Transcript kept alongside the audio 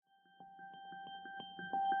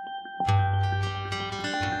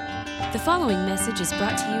The following message is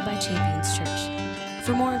brought to you by Champions Church.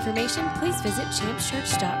 For more information, please visit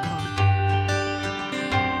championschurch.com.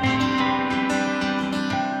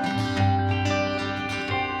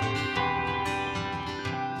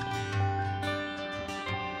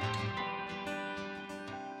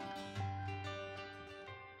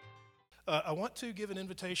 I want to give an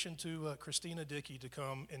invitation to Christina Dickey to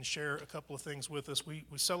come and share a couple of things with us. We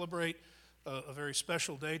celebrate a very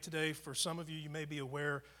special day today. For some of you, you may be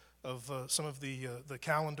aware of some of the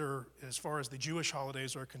calendar as far as the Jewish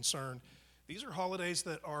holidays are concerned. These are holidays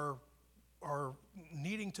that are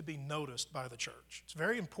needing to be noticed by the church. It's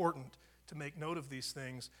very important to make note of these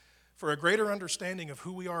things for a greater understanding of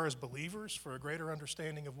who we are as believers, for a greater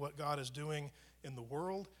understanding of what God is doing in the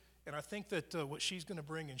world. And I think that what she's going to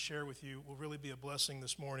bring and share with you will really be a blessing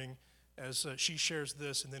this morning as she shares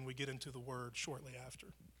this, and then we get into the Word shortly after.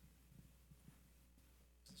 Is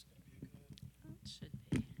this going to be good? It should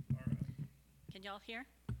be. All right. Can y'all hear?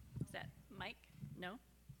 Is that mic? No?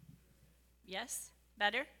 Yes?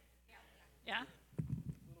 Better? Yeah? A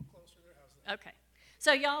little closer there. How's that? Okay.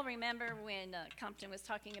 So y'all remember when Compton was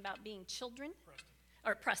talking about being children?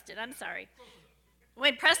 Preston, I'm sorry.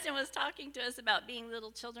 When Preston was talking to us about being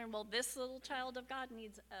little children, well, this little child of God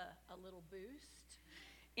needs a little boost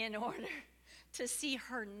in order to see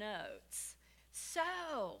her notes.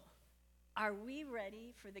 So, are we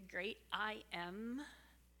ready for the great I am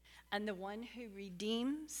and the one who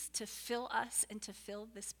redeems to fill us and to fill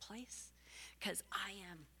this place? Because I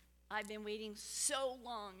am. I've been waiting so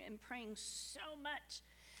long and praying so much,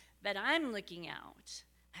 but I'm looking out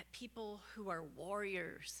at people who are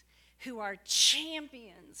warriors, who are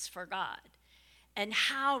champions for God. And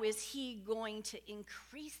how is he going to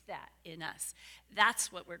increase that in us?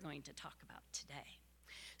 That's what we're going to talk about today.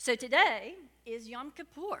 So today is Yom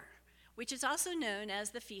Kippur, which is also known as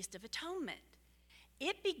the Feast of Atonement.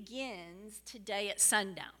 It begins today at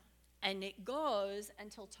sundown, and it goes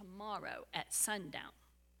until tomorrow at sundown.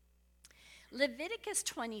 Leviticus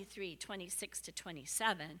 23, 26 to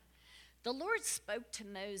 27, the Lord spoke to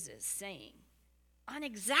Moses, saying, on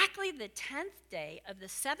exactly the 10th day of the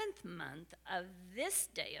 7th month of this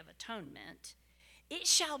day of atonement, it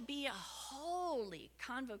shall be a holy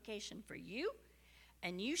convocation for you,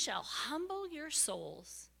 and you shall humble your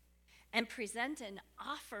souls and present an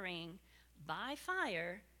offering by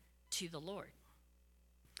fire to the Lord.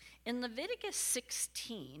 In Leviticus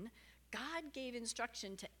 16, God gave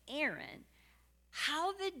instruction to Aaron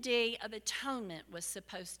how the Day of Atonement was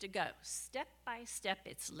supposed to go. Step by step,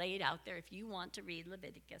 it's laid out there if you want to read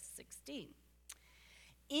Leviticus 16.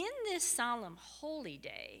 In this solemn holy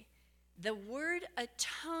day, the word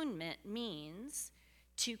atonement means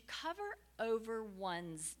to cover over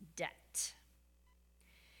one's debt.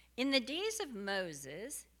 In the days of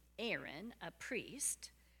Moses, Aaron, a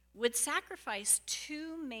priest, would sacrifice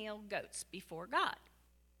 2 male goats before God.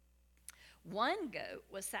 One goat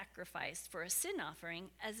was sacrificed for a sin offering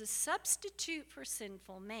as a substitute for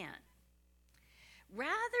sinful man.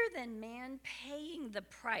 Rather than man paying the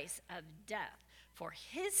price of death for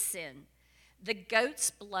his sin, the goat's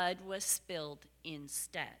blood was spilled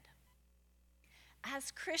instead. As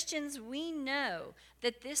Christians, we know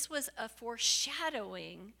that this was a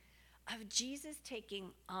foreshadowing of Jesus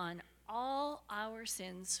taking on all our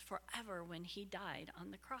sins forever when he died on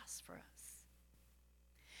the cross for us.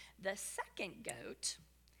 The second goat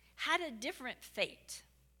had a different fate.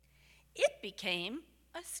 It became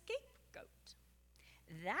a scapegoat.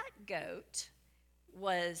 That goat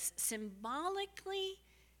was symbolically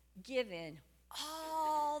given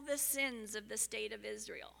all the sins of the state of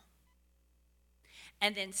Israel.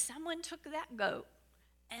 And then someone took that goat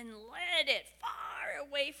and led it far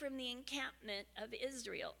away from the encampment of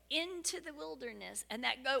Israel into the wilderness, and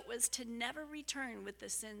that goat was to never return with the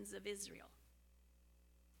sins of Israel.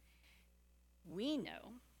 We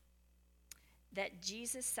know that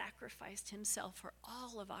Jesus sacrificed himself for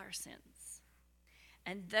all of our sins,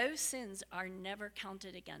 and those sins are never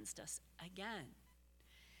counted against us again.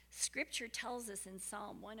 Scripture tells us in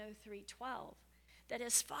Psalm 103:12 that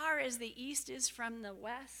as far as the east is from the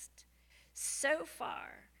west, so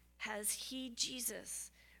far has he,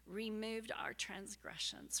 Jesus, removed our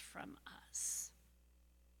transgressions from us.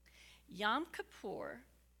 Yom Kippur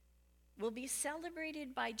will be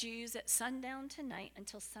celebrated by Jews at sundown tonight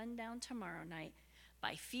until sundown tomorrow night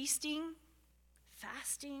by feasting,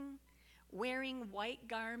 fasting, wearing white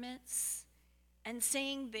garments, and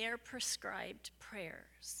saying their prescribed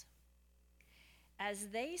prayers as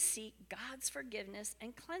they seek God's forgiveness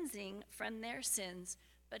and cleansing from their sins,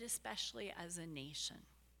 but especially as a nation.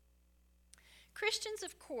 Christians,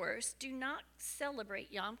 of course, do not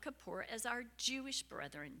celebrate Yom Kippur as our Jewish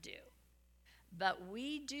brethren do. but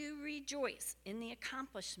we do rejoice in the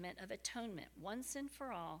accomplishment of atonement once and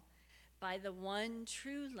for all by the one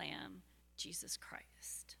true Lamb, Jesus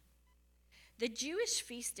Christ. The Jewish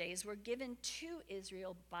feast days were given to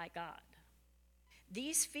Israel by God.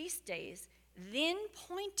 These feast days then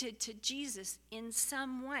pointed to Jesus in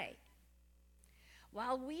some way.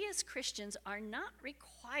 While we as Christians are not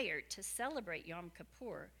required to celebrate Yom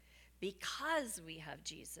Kippur because we have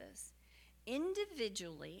Jesus,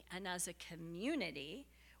 individually and as a community,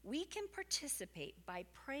 we can participate by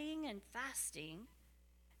praying and fasting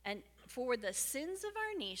and for the sins of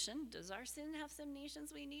our nation. Does our sin have some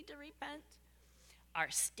nations we need to repent? Our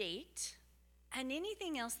state, and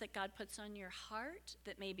anything else that God puts on your heart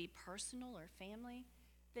that may be personal or family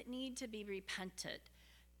that need to be repented.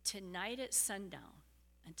 Tonight at sundown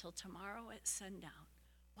until tomorrow at sundown.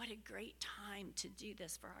 What a great time to do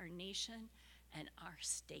this for our nation and our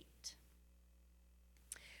state.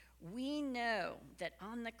 We know that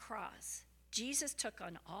on the cross, Jesus took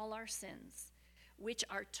on all our sins, which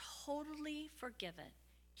are totally forgiven.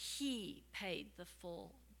 He paid the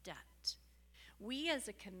full debt. We as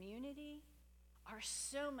a community are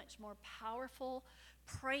so much more powerful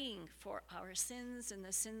praying for our sins and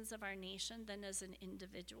the sins of our nation than as an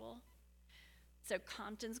individual. So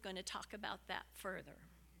Compton's going to talk about that further.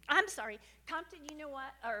 I'm sorry, Compton, you know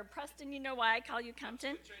what? Or Preston, you know why I call you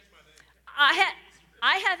Compton?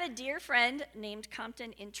 I have a dear friend named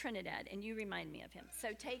Compton in Trinidad, and you remind me of him. So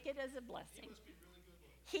take it as a blessing.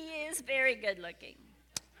 He is very good looking.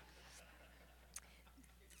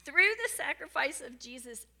 Through the sacrifice of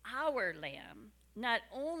Jesus, our Lamb, not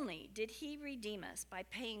only did he redeem us by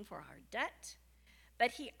paying for our debt,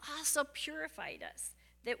 but he also purified us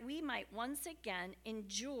that we might once again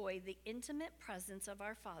enjoy the intimate presence of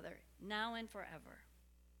our Father now and forever.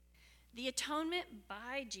 The atonement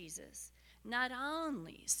by Jesus not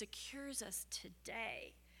only secures us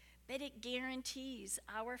today, but it guarantees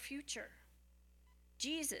our future.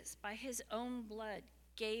 Jesus, by his own blood,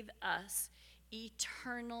 gave us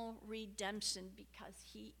eternal redemption because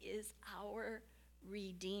he is our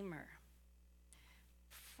Redeemer.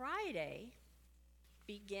 Friday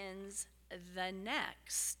begins the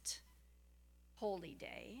next holy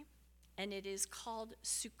day, and it is called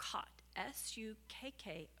Sukkot,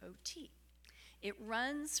 Sukkot. It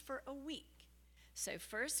runs for a week. So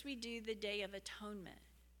first we do the Day of Atonement,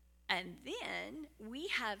 and then we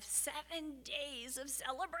have 7 days of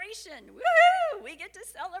celebration. Woohoo! We get to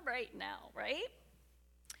celebrate now, right?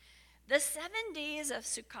 The 7 days of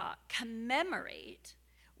Sukkot commemorate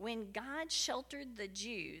when God sheltered the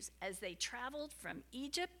Jews as they traveled from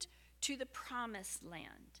Egypt to the Promised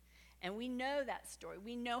Land. And we know that story.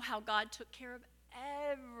 We know how God took care of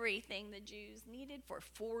everything the Jews needed for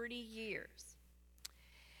 40 years.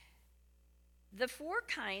 The 4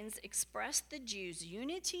 kinds express the Jews'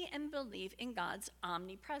 unity and belief in God's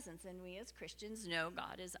omnipresence, and we as Christians know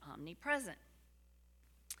God is omnipresent.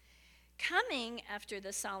 Coming after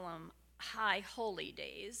the solemn high holy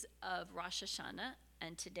days of Rosh Hashanah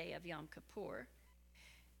and today of Yom Kippur,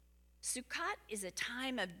 Sukkot is a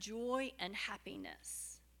time of joy and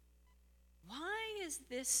happiness. Why is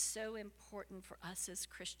this so important for us as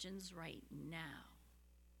Christians right now?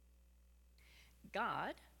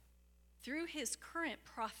 God, through his current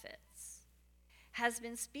prophets, has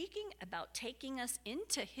been speaking about taking us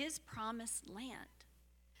into his promised land,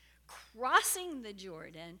 crossing the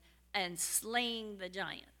Jordan and slaying the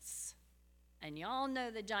giants. And y'all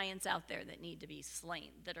know the giants out there that need to be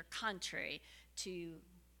slain, that are contrary to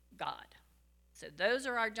God. So those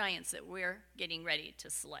are our giants that we're getting ready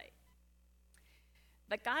to slay.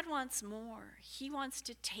 But God wants more. He wants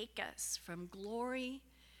to take us from glory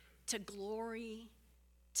to glory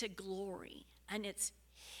to glory, and it's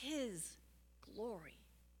his glory.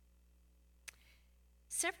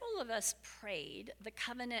 Several of us prayed the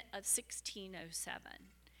covenant of 1607.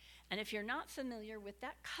 And if you're not familiar with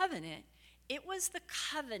that covenant, it was the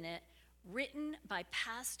covenant written by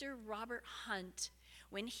Pastor Robert Hunt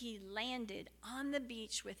when he landed on the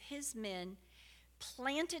beach with his men,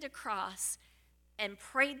 planted a cross, and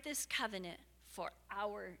prayed this covenant for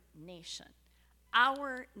our nation.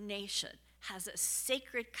 Our nation has a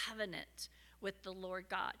sacred covenant with the Lord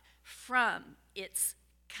God from its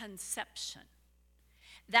conception.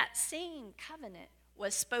 That same covenant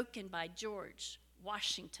was spoken by George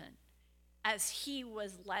Washington as he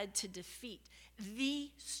was led to defeat the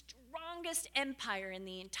strongest empire in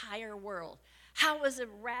the entire world. How was a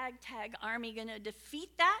ragtag army going to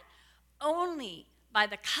defeat that? Only by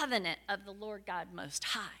the covenant of the Lord God Most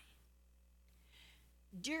High.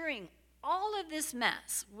 During all of this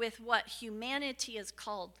mess with what humanity has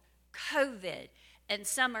called COVID, and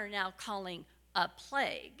some are now calling a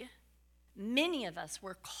plague, many of us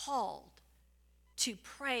were called to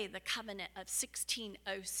pray the covenant of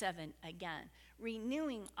 1607 again,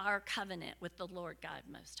 renewing our covenant with the Lord God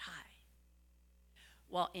Most High.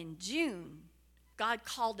 Well, in June, God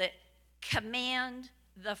called it Command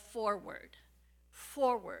the Forward.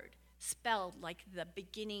 Forward, spelled like the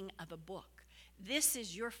beginning of a book. This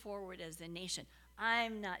is your forward as a nation.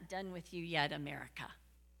 I'm not done with you yet, America.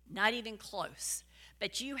 Not even close.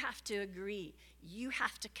 But you have to agree. You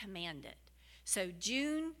have to command it. So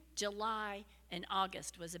June, July, and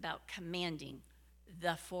August was about commanding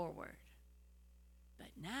the forward. But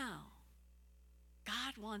now,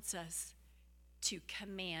 God wants us to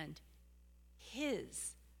command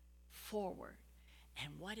his forward.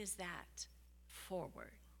 And what is that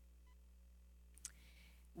forward?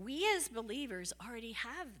 We as believers already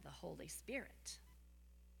have the Holy Spirit.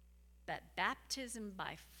 But baptism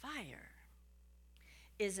by fire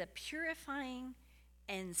is a purifying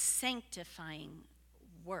and sanctifying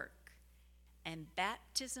work. And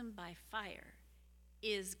baptism by fire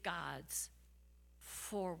is God's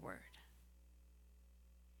forward.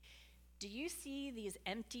 Do you see these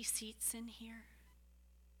empty seats in here?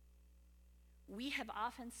 We have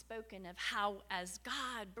often spoken of how as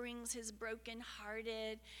God brings his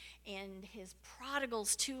brokenhearted and his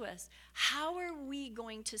prodigals to us, how are we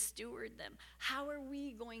going to steward them? How are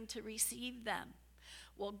we going to receive them?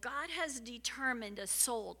 Well, God has determined a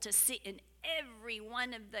soul to sit in every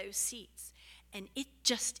one of those seats, and it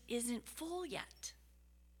just isn't full yet.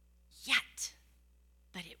 Yet.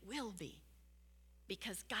 But it will be,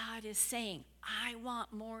 because God is saying, I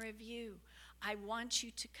want more of you. I want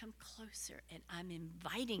you to come closer, and I'm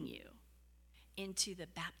inviting you into the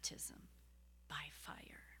baptism by fire.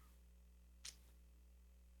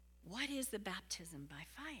 What is the baptism by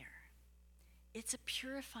fire? It's a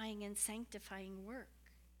purifying and sanctifying work.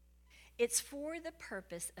 It's for the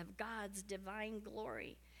purpose of God's divine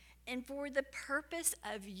glory and for the purpose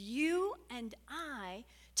of you and I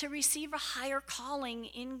to receive a higher calling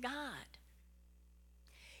in God.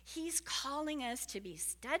 He's calling us to be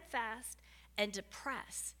steadfast and to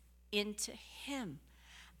press into him.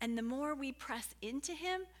 And the more we press into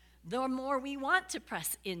him, the more we want to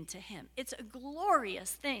press into him. It's a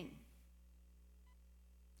glorious thing.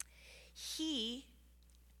 He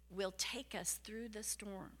will take us through the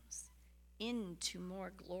storms into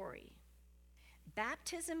more glory.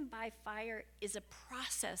 Baptism by fire is a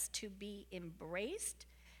process to be embraced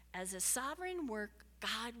as a sovereign work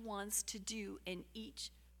God wants to do in each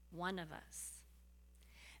one of us.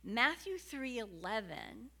 Matthew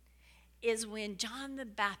 3:11 is when John the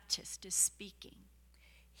Baptist is speaking.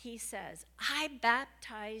 He says, I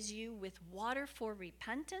baptize you with water for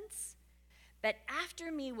repentance, but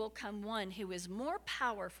after me will come one who is more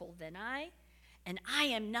powerful than I, and I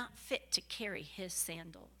am not fit to carry his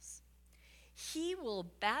sandals. He will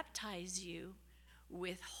baptize you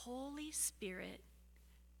with Holy Spirit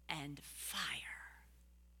and fire.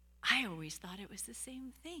 I always thought it was the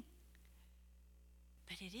same thing.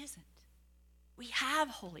 But it isn't. We have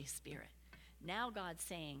Holy Spirit. Now God's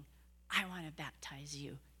saying, I want to baptize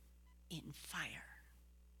you in fire.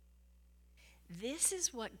 This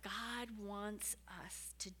is what God wants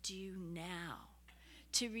us to do now,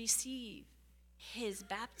 to receive his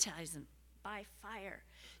baptism by fire,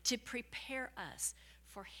 to prepare us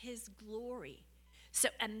for his glory. So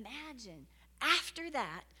imagine after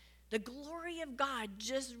that, the glory of God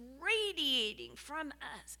just radiating from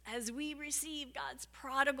us as we receive God's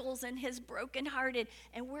prodigals and his brokenhearted,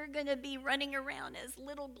 and we're going to be running around as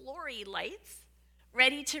little glory lights,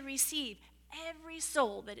 ready to receive every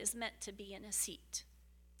soul that is meant to be in a seat.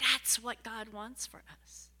 That's what God wants for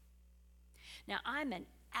us. Now, I'm an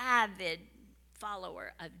avid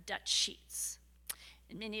follower of Dutch Sheets,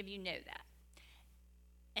 and many of you know that.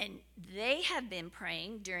 And they have been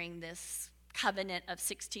praying during this covenant of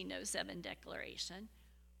 1607 declaration.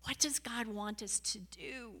 What does God want us to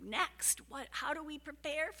do next? How do we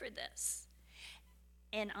prepare for this?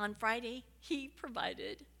 And on Friday, he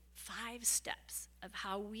provided 5 steps of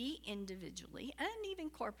how we individually and even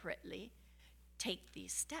corporately take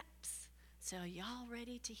these steps. So y'all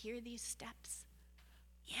ready to hear these steps?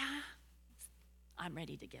 Yeah, I'm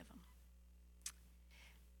ready to give them.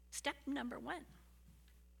 Step number 1,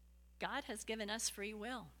 God has given us free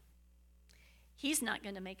will. He's not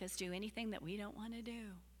going to make us do anything that we don't want to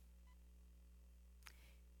do.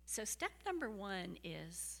 So step number 1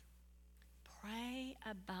 is pray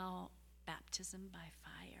about baptism by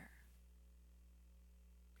fire.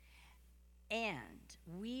 And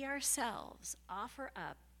we ourselves offer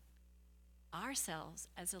up ourselves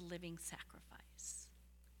as a living sacrifice.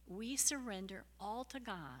 We surrender all to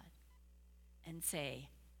God and say,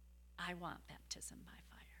 I want baptism by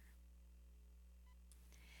fire.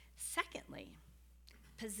 Secondly,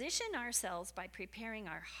 position ourselves by preparing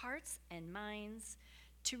our hearts and minds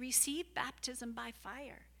to receive baptism by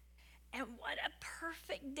fire. And what a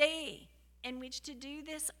perfect day in which to do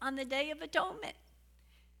this on the Day of Atonement.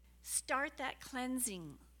 Start that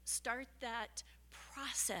cleansing. Start that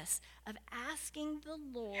process of asking the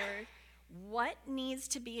Lord what needs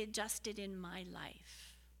to be adjusted in my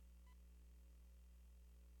life.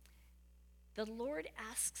 The Lord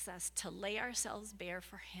asks us to lay ourselves bare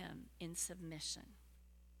for him in submission.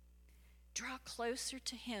 Draw closer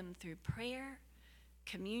to him through prayer,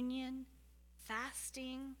 communion,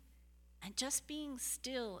 fasting, and just being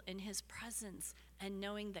still in his presence and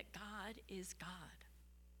knowing that God is God.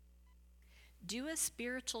 Do a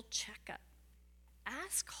spiritual checkup.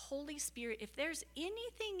 Ask Holy Spirit if there's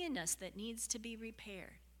anything in us that needs to be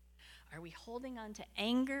repaired. Are we holding on to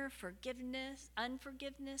anger, forgiveness,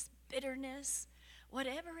 unforgiveness, bitterness?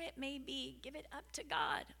 Whatever it may be, give it up to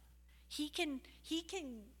God. He can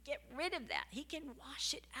get rid of that. He can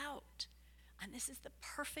wash it out. And this is the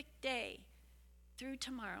perfect day through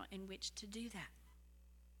tomorrow in which to do that.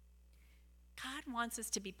 God wants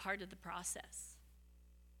us to be part of the process.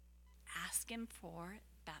 Ask him for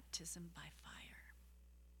baptism by fire.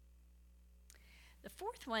 The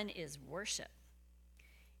fourth one is worship.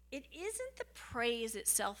 It isn't the praise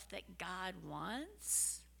itself that God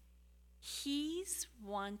wants. He's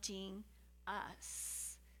wanting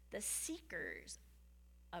us, the seekers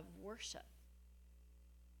of worship,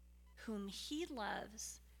 whom he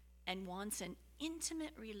loves and wants an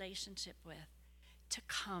intimate relationship with, to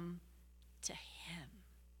come to him.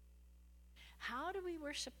 How do we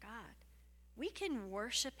worship God? We can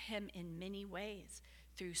worship him in many ways,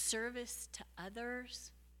 through service to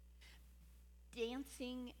others,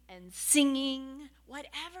 dancing and singing,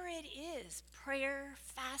 whatever it is, prayer,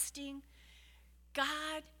 fasting.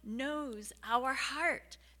 God knows our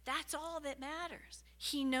heart. That's all that matters.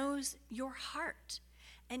 He knows your heart,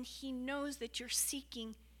 and he knows that you're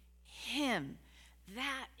seeking him.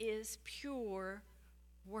 That is pure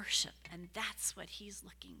worship, and that's what he's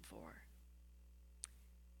looking for.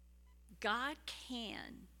 God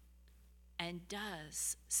can and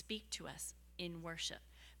does speak to us in worship,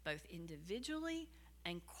 both individually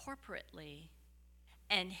and corporately,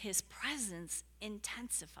 and his presence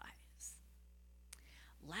intensifies.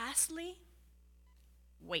 Lastly,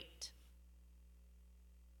 wait.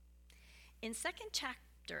 In second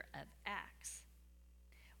chapter of Acts,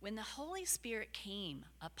 when the Holy Spirit came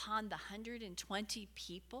upon the 120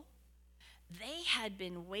 people, they had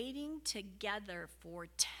been waiting together for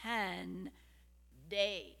 10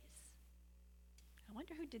 days. I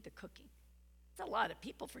wonder who did the cooking. It's a lot of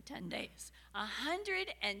people for 10 days.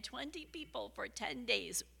 120 people for 10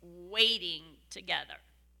 days waiting together.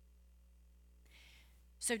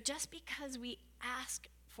 So just because we ask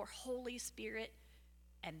for Holy Spirit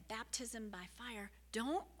and baptism by fire,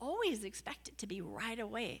 don't always expect it to be right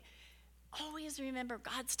away. Always remember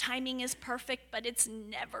God's timing is perfect, but it's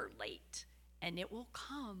never late, and it will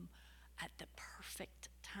come at the perfect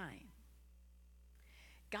time.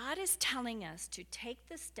 God is telling us to take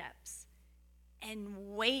the steps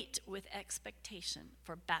and wait with expectation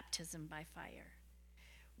for baptism by fire.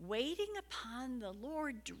 Waiting upon the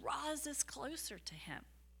Lord draws us closer to him.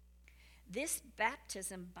 This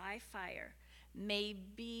baptism by fire may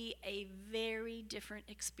be a very different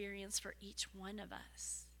experience for each one of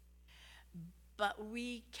us, but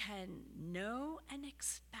we can know and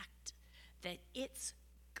expect that it's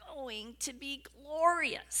going to be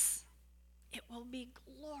glorious. It will be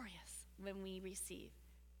glorious when we receive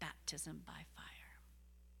baptism by fire.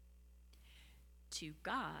 To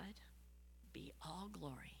God be all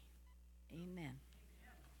glory. Amen.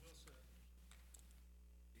 Well said.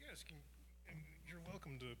 You guys can, and you're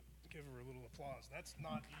welcome to give her a little applause. That's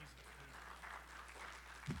not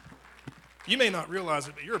easy. You may not realize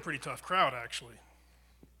it, but you're a pretty tough crowd, actually.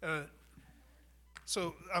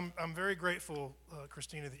 So I'm very grateful,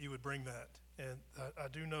 Christina, that you would bring that. And I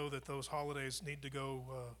do know that those holidays need to go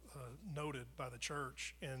noted by the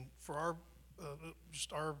church, and for our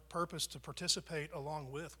just our purpose to participate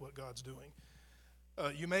along with what God's doing.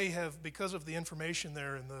 You may have, because of the information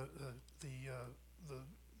there and the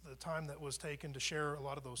time that was taken to share a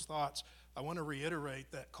lot of those thoughts, I want to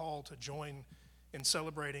reiterate that call to join in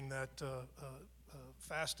celebrating that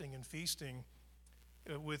fasting and feasting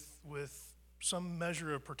with some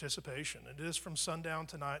measure of participation. It is from sundown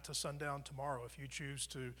tonight to sundown tomorrow. If you choose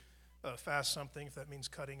to fast something, if that means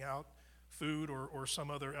cutting out food or some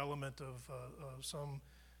other element of some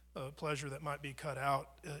pleasure that might be cut out.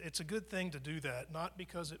 It's a good thing to do that, not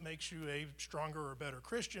because it makes you a stronger or better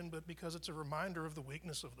Christian, but because it's a reminder of the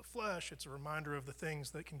weakness of the flesh. It's a reminder of the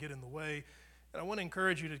things that can get in the way. And I want to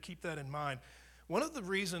encourage you to keep that in mind. One of the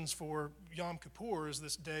reasons for Yom Kippur is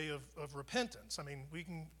this day of repentance. I mean, we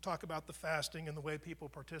can talk about the fasting and the way people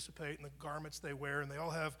participate and the garments they wear, and they all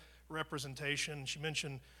have representation. She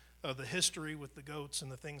mentioned the history with the goats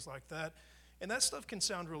and the things like that. And that stuff can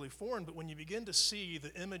sound really foreign, but when you begin to see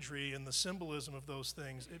the imagery and the symbolism of those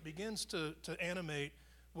things, it begins to animate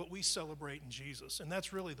what we celebrate in Jesus, and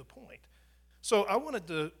that's really the point. So I wanted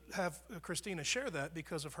to have Christina share that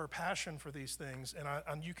because of her passion for these things,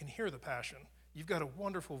 and you can hear the passion. You've got a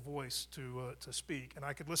wonderful voice to speak, and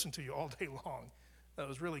I could listen to you all day long. That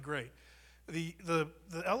was really great. The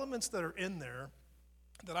elements that are in there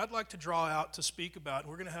that I'd like to draw out to speak about, and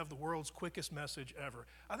we're going to have the world's quickest message ever.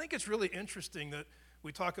 I think it's really interesting that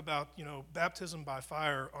we talk about, baptism by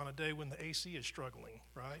fire on a day when the AC is struggling,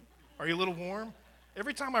 right? Are you a little warm?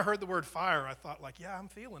 Every time I heard the word fire, I thought like, yeah, I'm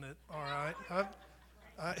feeling it, all right.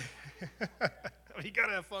 You got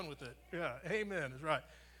to have fun with it. Yeah, amen is right.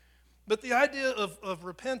 But the idea of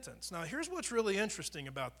repentance. Now, here's what's really interesting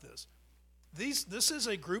about this. This is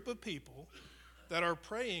a group of people that are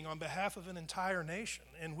praying on behalf of an entire nation,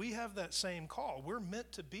 and we have that same call. We're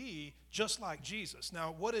meant to be just like Jesus.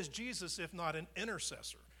 Now, what is Jesus if not an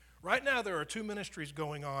intercessor? Right now, there are two ministries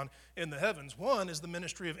going on in the heavens. One is the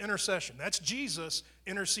ministry of intercession. That's Jesus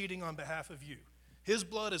interceding on behalf of you. His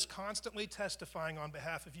blood is constantly testifying on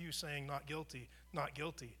behalf of you, saying, not guilty, not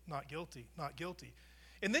guilty, not guilty, not guilty.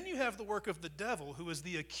 And then you have the work of the devil, who is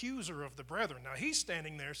the accuser of the brethren. Now, he's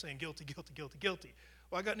standing there saying, guilty, guilty, guilty, guilty.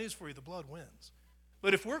 Well, I got news for you. The blood wins.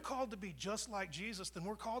 But if we're called to be just like Jesus, then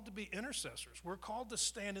we're called to be intercessors. We're called to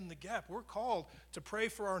stand in the gap. We're called to pray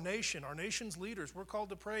for our nation, our nation's leaders. We're called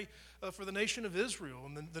to pray for the nation of Israel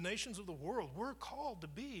and the nations of the world. We're called to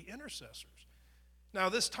be intercessors. Now,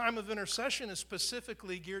 this time of intercession is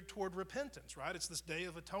specifically geared toward repentance, right? It's this day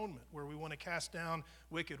of atonement where we want to cast down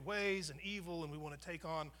wicked ways and evil, and we want to take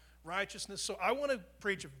on righteousness. So I want to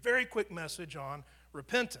preach a very quick message on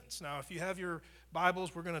repentance. Now, if you have your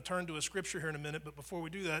Bibles, we're going to turn to a scripture here in a minute, but before we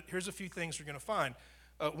do that, here's a few things you're going to find.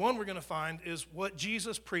 One we're going to find is what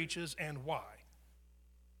Jesus preaches and why.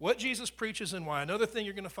 What Jesus preaches and why. Another thing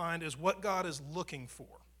you're going to find is what God is looking for.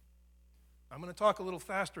 I'm going to talk a little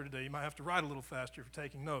faster today. You might have to write a little faster if you're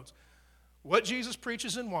taking notes. What Jesus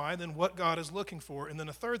preaches and why, then what God is looking for, and then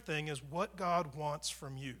a third thing is what God wants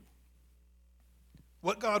from you.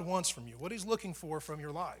 What God wants from you, what he's looking for from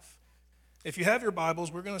your life. If you have your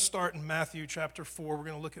Bibles, we're going to start in Matthew chapter 4. We're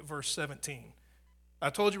going to look at verse 17. I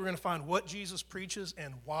told you we're going to find what Jesus preaches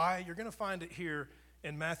and why. You're going to find it here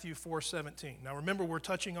in Matthew 4:17. Now remember, we're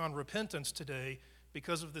touching on repentance today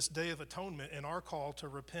because of this Day of Atonement and our call to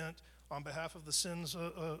repent on behalf of the sins,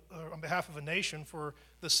 on behalf of a nation for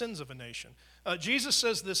the sins of a nation. Jesus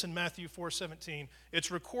says this in Matthew 4:17. It's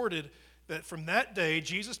recorded that from that day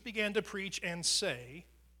Jesus began to preach and say,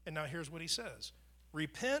 and now here's what he says,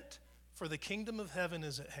 repent, for the kingdom of heaven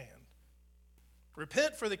is at hand.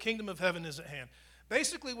 Repent, for the kingdom of heaven is at hand.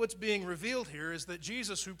 Basically, what's being revealed here is that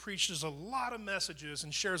Jesus, who preaches a lot of messages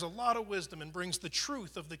and shares a lot of wisdom and brings the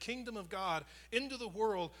truth of the kingdom of God into the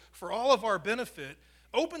world for all of our benefit,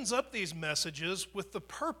 opens up these messages with the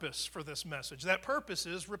purpose for this message. That purpose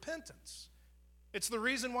is repentance. It's the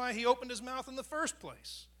reason why he opened his mouth in the first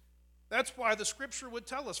place. That's why the scripture would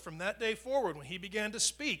tell us from that day forward, when he began to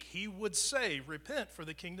speak, he would say, repent, for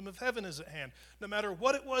the kingdom of heaven is at hand. No matter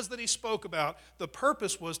what it was that he spoke about, the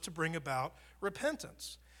purpose was to bring about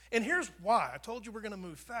repentance. And here's why. I told you we're going to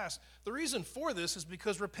move fast. The reason for this is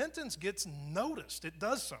because repentance gets noticed. It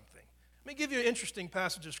does something. Let me give you an interesting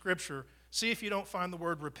passage of scripture. See if you don't find the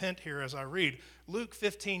word repent here as I read. Luke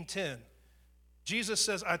 15:10. Jesus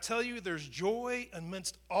says, I tell you, there's joy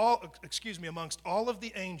amongst all of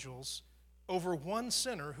the angels over one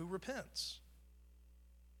sinner who repents.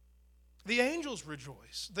 The angels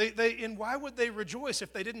rejoice. And why would they rejoice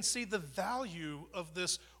if they didn't see the value of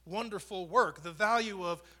this wonderful work, the value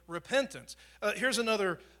of repentance? Here's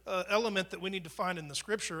another element that we need to find in the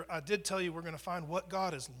scripture. I did tell you we're going to find what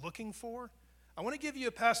God is looking for. I want to give you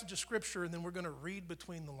a passage of scripture, and then we're going to read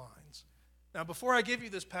between the lines. Now, before I give you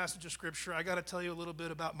this passage of scripture, I got to tell you a little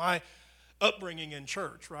bit about my upbringing in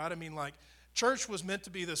church, right? I mean, church was meant to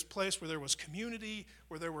be this place where there was community,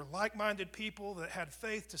 where there were like-minded people that had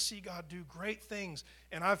faith to see God do great things.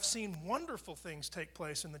 And I've seen wonderful things take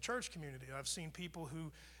place in the church community. I've seen people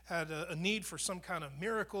who had a need for some kind of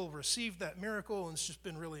miracle receive that miracle, and it's just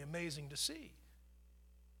been really amazing to see.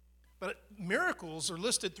 But miracles are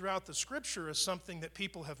listed throughout the Scripture as something that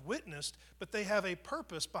people have witnessed, but they have a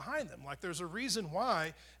purpose behind them. Like there's a reason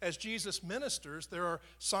why, as Jesus ministers, there are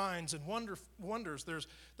signs and wonders.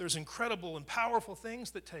 There's incredible and powerful things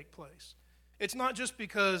that take place. It's not just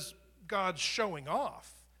because God's showing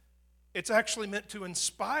off. It's actually meant to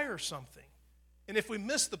inspire something. And if we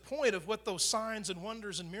miss the point of what those signs and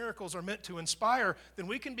wonders and miracles are meant to inspire, then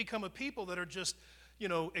we can become a people that are just,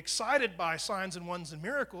 excited by signs, wonders, and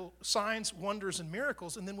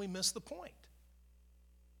miracles, and then we miss the point.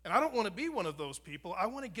 And I don't want to be one of those people. I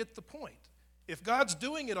want to get the point. If God's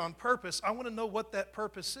doing it on purpose, I want to know what that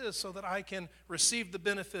purpose is so that I can receive the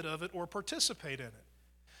benefit of it or participate in it.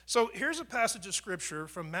 So here's a passage of Scripture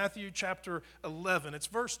from Matthew chapter 11. It's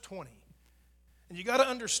verse 20. And you got to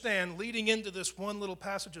understand, leading into this one little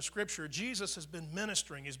passage of Scripture, Jesus has been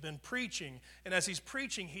ministering, he's been preaching, and as he's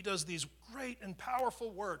preaching, he does these great and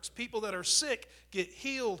powerful works. People that are sick get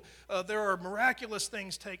healed. There are miraculous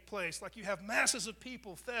things take place, like you have masses of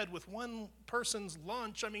people fed with one person's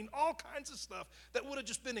lunch. I mean, all kinds of stuff that would have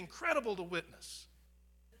just been incredible to witness.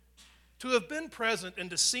 To have been present and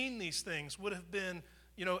to seen these things would have been,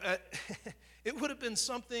 it would have been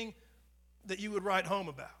something that you would write home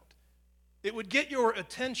about. It would get your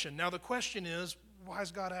attention. Now the question is, why is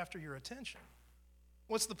God after your attention?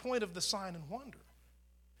 What's the point of the sign and wonder?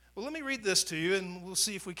 Well, let me read this to you, and we'll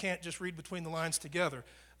see if we can't just read between the lines together.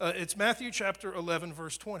 It's Matthew chapter 11,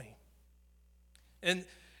 verse 20. And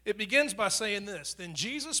it begins by saying this: Then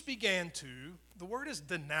Jesus began to, the word is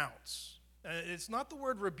denounce. It's not the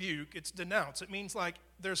word rebuke, it's denounce. It means like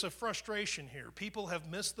there's a frustration here. People have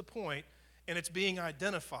missed the point, and it's being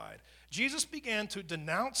identified. Jesus began to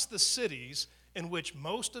denounce the cities in which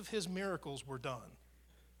most of his miracles were done.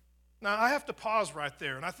 Now, I have to pause right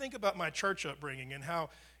there, and I think about my church upbringing and how,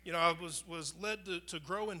 I was led to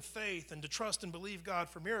grow in faith and to trust and believe God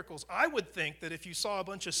for miracles. I would think that if you saw a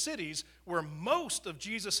bunch of cities where most of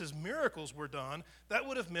Jesus' miracles were done, that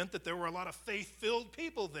would have meant that there were a lot of faith-filled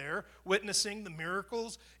people there witnessing the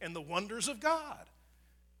miracles and the wonders of God.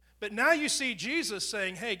 But now you see Jesus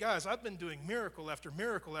saying, hey guys, I've been doing miracle after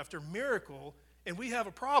miracle after miracle, and we have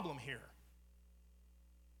a problem here.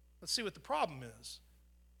 Let's see what the problem is.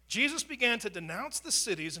 Jesus began to denounce the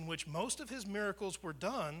cities in which most of his miracles were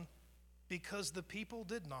done because the people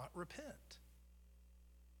did not repent.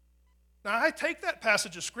 Now, I take that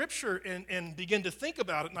passage of Scripture and begin to think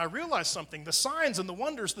about it, and I realize something. The signs and the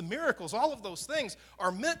wonders, the miracles, all of those things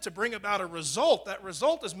are meant to bring about a result. That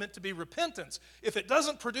result is meant to be repentance. If it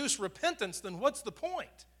doesn't produce repentance, then what's the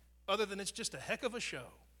point? Other than it's just a heck of a show.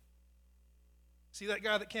 See that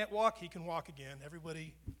guy that can't walk? He can walk again.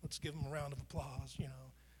 Everybody, let's give him a round of applause,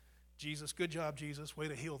 Jesus, good job, Jesus. Way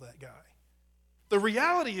to heal that guy. The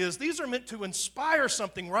reality is these are meant to inspire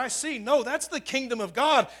something where I see, no, that's the kingdom of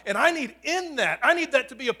God, and I need that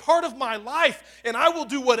to be a part of my life, and I will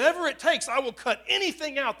do whatever it takes. I will cut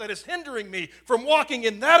anything out that is hindering me from walking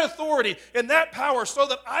in that authority and that power so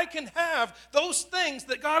that I can have those things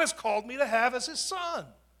that God has called me to have as his son.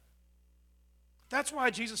 That's why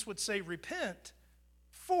Jesus would say, repent,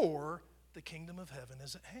 for the kingdom of heaven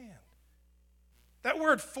is at hand. That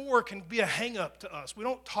word for can be a hang-up to us. We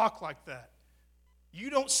don't talk like that.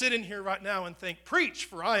 You don't sit in here right now and think, preach,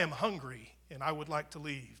 for I am hungry and I would like to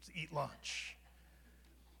leave to eat lunch.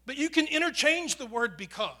 But you can interchange the word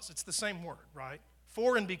because. It's the same word, right?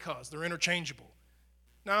 For and because, they're interchangeable.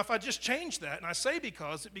 Now, if I just change that and I say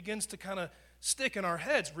because, it begins to kind of stick in our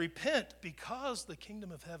heads. Repent because the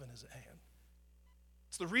kingdom of heaven is at hand.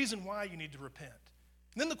 It's the reason why you need to repent.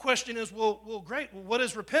 And then the question is, well, great, well, what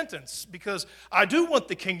is repentance? Because I do want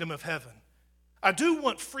the kingdom of heaven. I do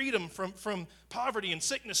want freedom from poverty and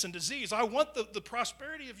sickness and disease. I want the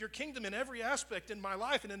prosperity of your kingdom in every aspect in my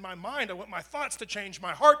life and in my mind. I want my thoughts to change,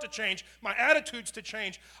 my heart to change, my attitudes to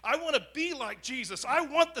change. I want to be like Jesus. I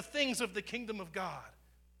want the things of the kingdom of God.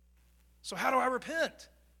 So how do I repent?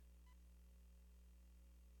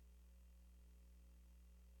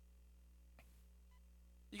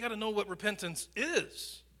 You got to know what repentance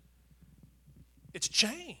is. It's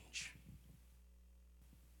change.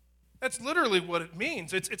 That's literally what it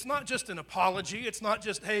means. It's not just an apology. It's not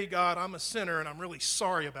just, hey, God, I'm a sinner and I'm really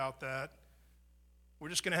sorry about that. We're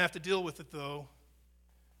just going to have to deal with it, though.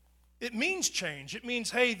 It means change. It means,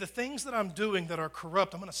 hey, the things that I'm doing that are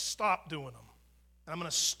corrupt, I'm going to stop doing them. And I'm going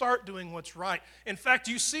to start doing what's right. In fact,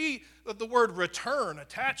 you see the word return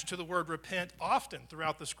attached to the word repent often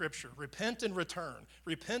throughout the Scripture. Repent and return.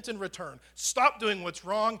 Repent and return. Stop doing what's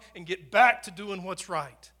wrong and get back to doing what's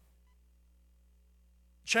right.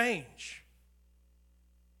 Change.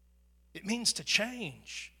 It means to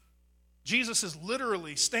change. Jesus is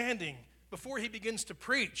literally standing before he begins to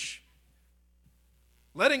preach.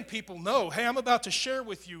 letting people know, hey, I'm about to share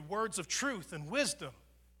with you words of truth and wisdom.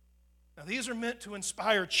 Now, these are meant to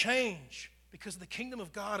inspire change because the kingdom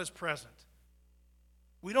of God is present.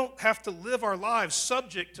 We don't have to live our lives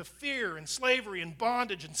subject to fear and slavery and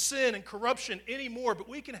bondage and sin and corruption anymore, but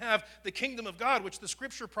we can have the kingdom of God, which the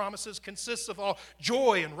Scripture promises consists of all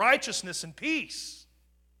joy and righteousness and peace.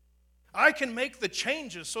 I can make the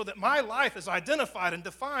changes so that my life is identified and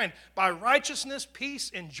defined by righteousness,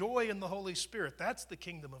 peace, and joy in the Holy Spirit. That's the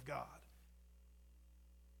kingdom of God.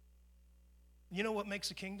 You know what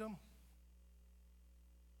makes a kingdom?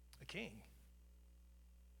 A king.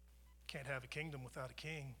 Can't have a kingdom without a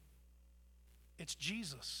king. It's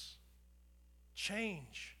Jesus.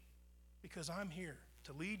 Change, because I'm here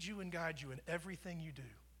to lead you and guide you in everything you do.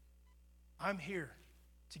 I'm here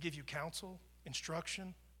to give you counsel,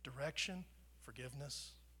 instruction, direction,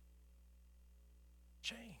 forgiveness.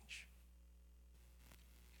 Change.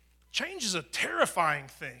 Change is a terrifying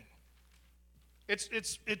thing.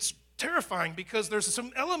 It's terrifying because there's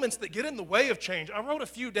some elements that get in the way of change. I wrote a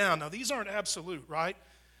few down. Now, these aren't absolute, right?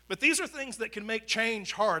 But these are things that can make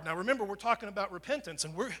change hard. Now, remember, we're talking about repentance,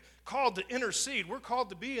 and we're called to intercede. We're called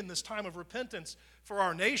to be in this time of repentance for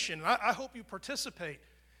our nation. And I hope you participate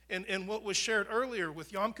in what was shared earlier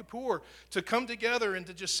with Yom Kippur, to come together and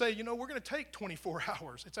to just say, you know, we're going to take 24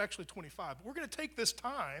 hours. It's actually 25. But we're going to take this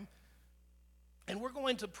time, and we're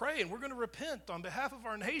going to pray, and we're going to repent on behalf of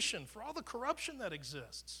our nation for all the corruption that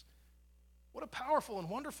exists. What a powerful and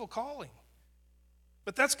wonderful calling.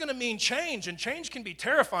 But that's going to mean change, and change can be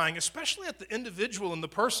terrifying, especially at the individual and the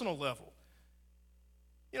personal level.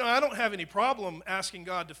 You know, I don't have any problem asking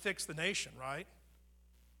God to fix the nation, right?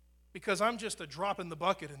 Because I'm just a drop in the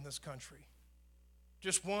bucket in this country.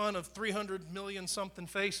 Just one of 300 million something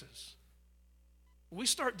faces. We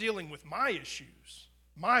start dealing with my issues,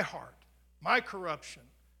 my heart, my corruption,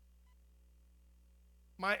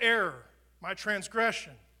 my error, my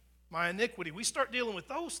transgression, my iniquity. We start dealing with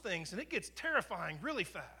those things, and it gets terrifying really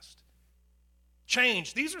fast.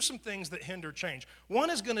 Change. These are some things that hinder change. One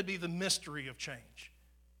is going to be the mystery of change.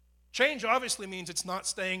 Change obviously means it's not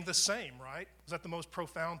staying the same, right? Is that the most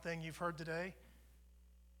profound thing you've heard today?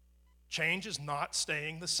 Change is not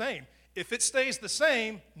staying the same. If it stays the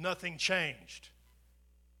same, nothing changed.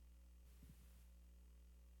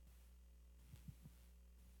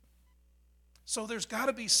 So there's got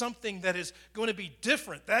to be something that is going to be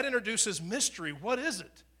different. That introduces mystery. What is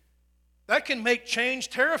it? That can make change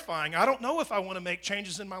terrifying. I don't know if I want to make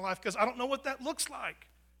changes in my life because I don't know what that looks like.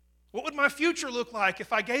 What would my future look like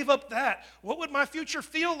if I gave up that? What would my future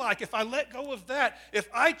feel like if I let go of that? If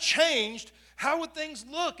I changed, how would things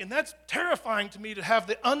look? And that's terrifying to me, to have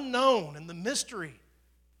the unknown and the mystery.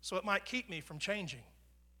 So it might keep me from changing.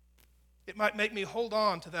 It might make me hold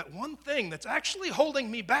on to that one thing that's actually holding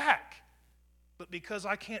me back. But because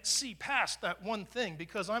I can't see past that one thing,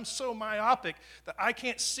 because I'm so myopic that I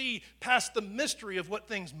can't see past the mystery of what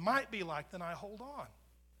things might be like, then I hold on.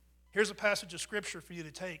 Here's a passage of Scripture for you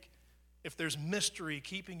to take if there's mystery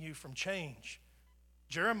keeping you from change.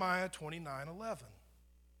 Jeremiah 29:11.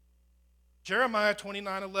 Jeremiah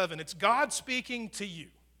 29:11. It's God speaking to you.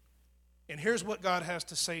 And here's what God has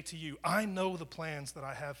to say to you. I know the plans that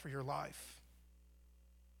I have for your life.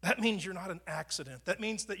 That means you're not an accident. That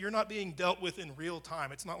means that you're not being dealt with in real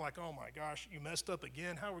time. It's not like, oh my gosh, you messed up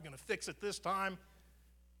again. How are we going to fix it this time?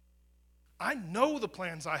 I know the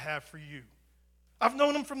plans I have for you. I've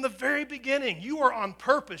known them from the very beginning. You are on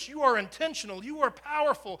purpose. You are intentional. You are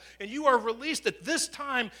powerful. And you are released at this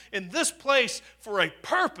time in this place for a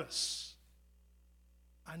purpose.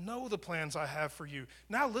 I know the plans I have for you.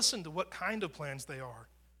 Now listen to what kind of plans they are.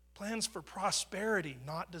 Plans for prosperity,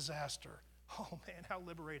 not disaster. Oh man, how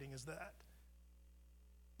liberating is that?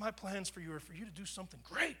 My plans for you are for you to do something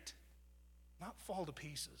great, not fall to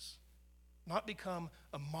pieces, not become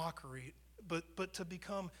a mockery, but to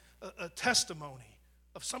become a testimony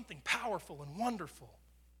of something powerful and wonderful.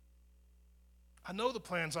 I know the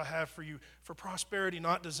plans I have for you for prosperity,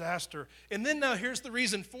 not disaster. And then now here's the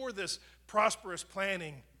reason for this prosperous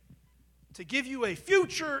planning: to give you a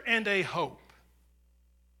future and a hope.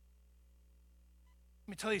 Let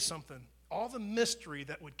me tell you something. All the mystery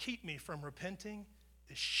that would keep me from repenting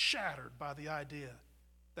is shattered by the idea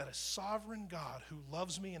that a sovereign God who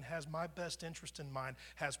loves me and has my best interest in mind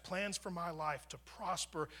has plans for my life to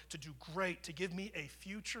prosper, to do great, to give me a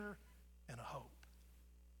future and a hope.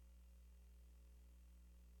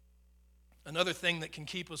 Another thing that can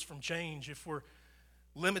keep us from change, if we're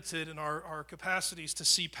limited in our capacities to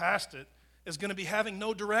see past it, is going to be having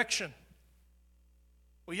no direction.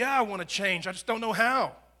 Well, yeah, I want to change. I just don't know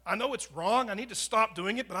how. I know it's wrong. I need to stop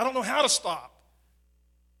doing it, but I don't know how to stop.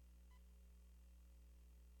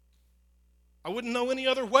 I wouldn't know any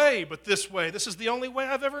other way but this way. This is the only way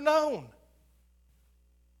I've ever known.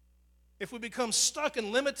 If we become stuck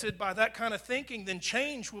and limited by that kind of thinking, then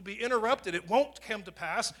change will be interrupted. It won't come to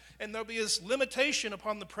pass, and there'll be this limitation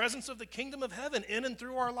upon the presence of the kingdom of heaven in and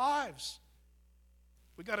through our lives.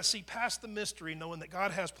 We've got to see past the mystery, knowing that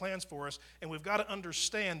God has plans for us, and we've got to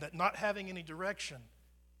understand that not having any direction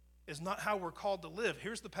is not how we're called to live.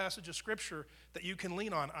 Here's the passage of Scripture that you can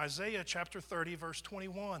lean on, Isaiah chapter 30, verse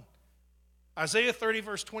 21. Isaiah 30,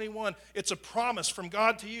 verse 21, it's a promise from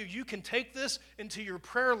God to you. You can take this into your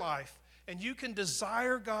prayer life, and you can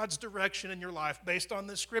desire God's direction in your life based on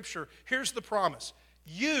this Scripture. Here's the promise.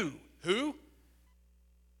 You, who?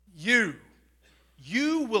 You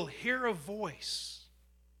will hear a voice.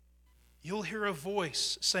 You'll hear a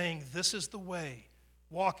voice saying, this is the way,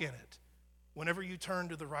 walk in it, whenever you turn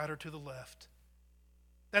to the right or to the left.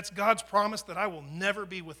 That's God's promise that I will never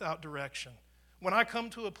be without direction. When I come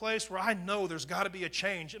to a place where I know there's got to be a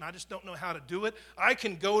change and I just don't know how to do it, I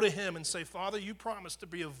can go to Him and say, Father, you promised to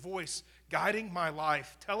be a voice guiding my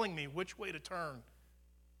life, telling me which way to turn.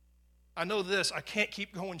 I know this, I can't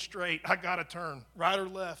keep going straight. I got to turn, right or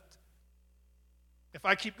left. If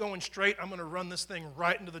I keep going straight, I'm going to run this thing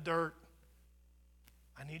right into the dirt.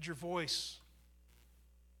 I need your voice.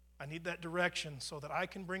 I need that direction so that I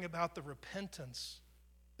can bring about the repentance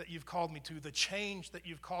that you've called me to, the change that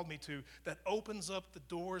you've called me to, that opens up the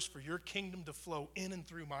doors for your kingdom to flow in and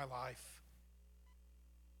through my life.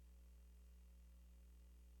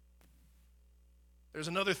 There's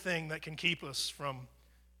another thing that can keep us from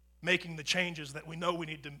making the changes that we know we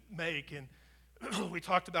need to make. And we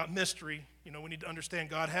talked about mystery. We need to understand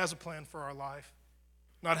God has a plan for our life.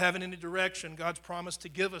 Not having any direction, God's promised to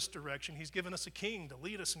give us direction. He's given us a king to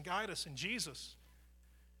lead us and guide us in Jesus.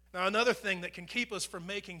 Now, another thing that can keep us from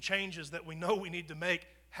making changes that we know we need to make,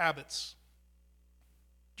 habits.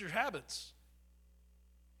 Your habits.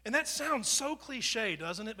 And that sounds so cliche,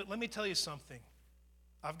 doesn't it? But let me tell you something.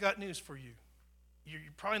 I've got news for you. You're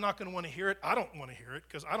probably not going to want to hear it. I don't want to hear it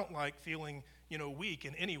because I don't like feeling, weak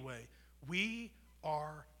in any way. We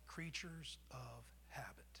are creatures of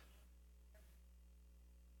habit.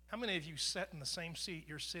 How many of you sat in the same seat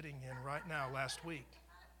you're sitting in right now last week?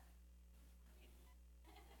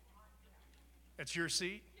 It's your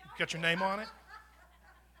seat? You got your name on it?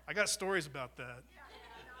 I got stories about that.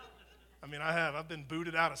 I mean, I've been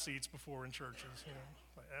booted out of seats before in churches.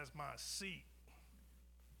 Like, that's my seat.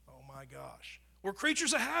 Oh my gosh. We're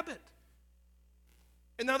creatures of habit.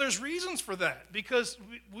 And now there's reasons for that because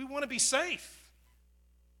we want to be safe.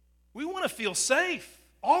 We want to feel safe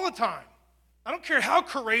all the time. I don't care how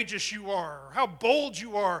courageous you are or how bold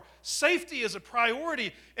you are. Safety is a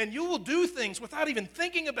priority, and you will do things without even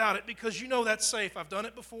thinking about it because you know that's safe. I've done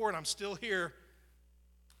it before, and I'm still here.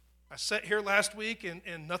 I sat here last week,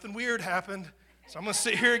 and nothing weird happened, so I'm going to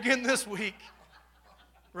sit here again this week.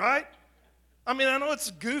 Right? I mean, I know it's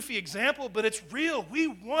a goofy example, but it's real. We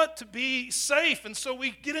want to be safe, and so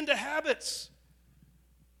we get into habits.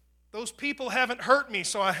 Those people haven't hurt me,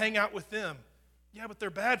 so I hang out with them. Yeah, but they're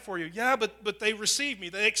bad for you. Yeah, but they receive me.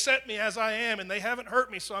 They accept me as I am, and they haven't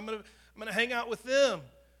hurt me, so I'm going to hang out with them.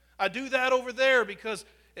 I do that over there because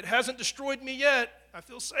it hasn't destroyed me yet. I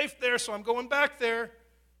feel safe there, so I'm going back there.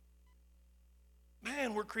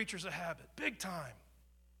 Man, we're creatures of habit, big time.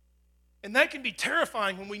 And that can be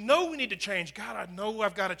terrifying when we know we need to change. God, I know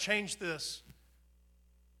I've got to change this.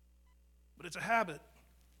 But it's a habit.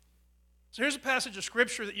 So here's a passage of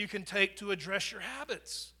Scripture that you can take to address your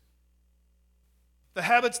habits. The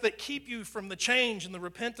habits that keep you from the change and the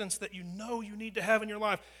repentance that you know you need to have in your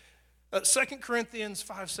life. 2 Corinthians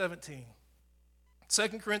 5:17.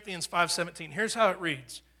 2 Corinthians 5:17. Here's how it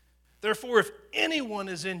reads. Therefore, if anyone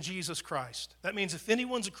is in Jesus Christ, that means if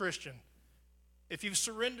anyone's a Christian, if you've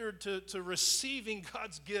surrendered to receiving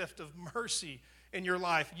God's gift of mercy in your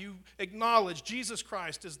life, you acknowledge Jesus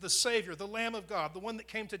Christ as the Savior, the Lamb of God, the one that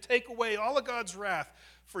came to take away all of God's wrath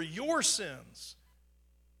for your sins,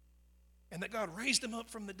 and that God raised him up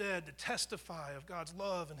from the dead to testify of God's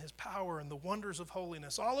love and his power and the wonders of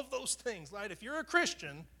holiness, all of those things, right? If you're a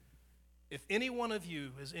Christian, if any one of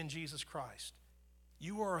you is in Jesus Christ,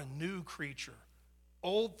 you are a new creature.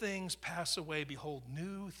 Old things pass away. Behold,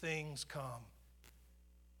 new things come.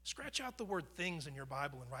 Scratch out the word things in your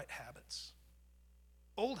Bible and write habits.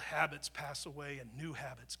 Old habits pass away and new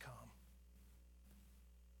habits come.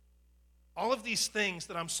 All of these things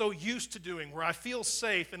that I'm so used to doing, where I feel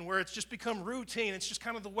safe and where it's just become routine, it's just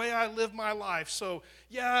kind of the way I live my life. So,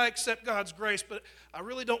 yeah, I accept God's grace, but I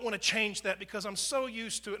really don't want to change that because I'm so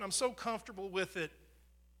used to it and I'm so comfortable with it.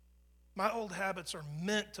 My old habits are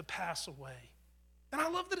meant to pass away. And I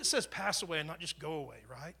love that it says pass away and not just go away,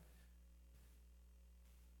 right?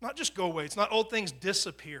 Not just go away. It's not old things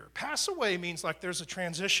disappear. Pass away means like there's a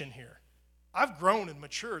transition here. I've grown and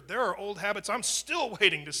matured. There are old habits I'm still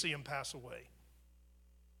waiting to see them pass away.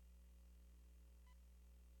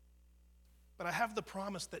 But I have the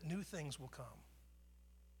promise that new things will come.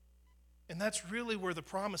 And that's really where the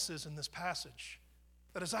promise is in this passage.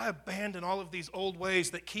 That as I abandon all of these old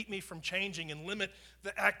ways that keep me from changing and limit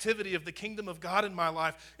the activity of the kingdom of God in my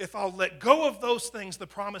life, if I'll let go of those things, the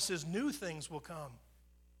promise is new things will come.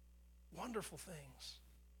 Wonderful things.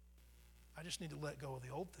 I just need to let go of the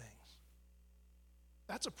old things.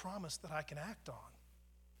 That's a promise that I can act on.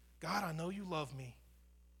 God, I know you love me.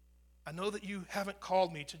 I know that you haven't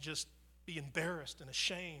called me to just be embarrassed and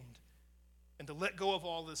ashamed and to let go of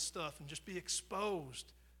all this stuff and just be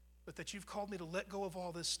exposed, but that you've called me to let go of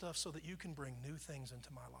all this stuff so that you can bring new things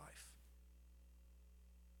into my life.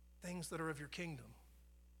 Things that are of your kingdom.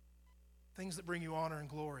 Things that bring you honor and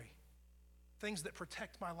glory. Things that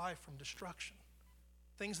protect my life from destruction.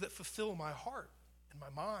 Things that fulfill my heart and my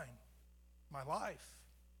mind, my life.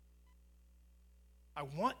 I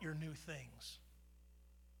want your new things.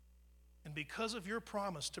 And because of your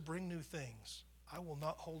promise to bring new things, I will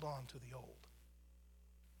not hold on to the old.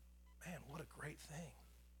 Man, what a great thing.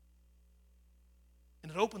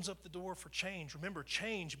 And it opens up the door for change. Remember,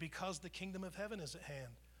 change because the kingdom of heaven is at hand.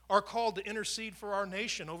 Our call to intercede for our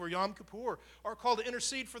nation over Yom Kippur, our call to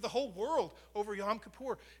intercede for the whole world over Yom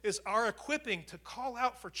Kippur is our equipping to call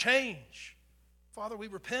out for change. Father, we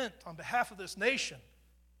repent on behalf of this nation.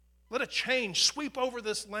 Let a change sweep over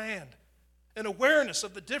this land. An awareness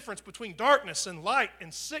of the difference between darkness and light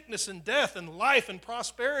and sickness and death and life and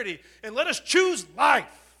prosperity. And let us choose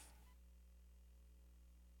life.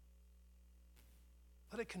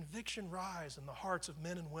 Let a conviction rise in the hearts of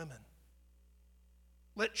men and women.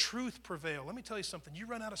 Let truth prevail. Let me tell you something. You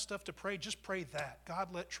run out of stuff to pray, just pray that. God,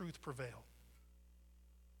 let truth prevail.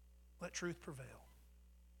 Let truth prevail.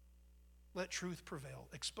 Let truth prevail.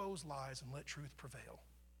 Expose lies and let truth prevail.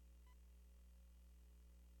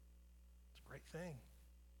 It's a great thing.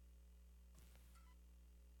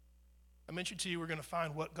 I mentioned to you we're going to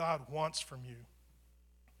find what God wants from you.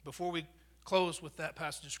 Before we close with that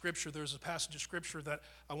passage of Scripture, there's a passage of Scripture that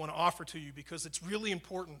I want to offer to you because it's really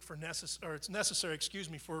important for it's necessary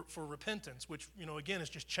for repentance, which, again, is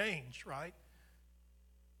just change, right?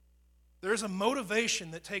 There's a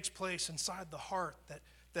motivation that takes place inside the heart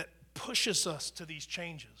that pushes us to these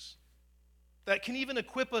changes, that can even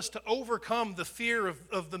equip us to overcome the fear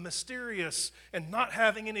of the mysterious and not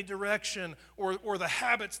having any direction or the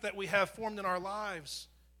habits that we have formed in our lives.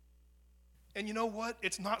 And you know what?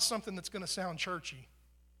 It's not something that's going to sound churchy.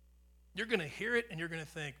 You're going to hear it and you're going to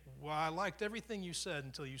think, well, I liked everything you said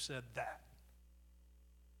until you said that.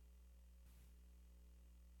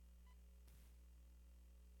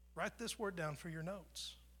 Write this word down for your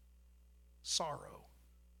notes. Sorrow.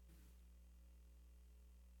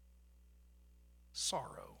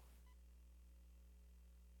 Sorrow.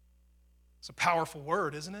 It's a powerful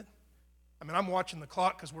word, isn't it? I mean, I'm watching the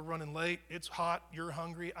clock because we're running late. It's hot. You're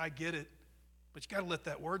hungry. I get it. But you got to let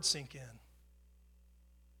that word sink in.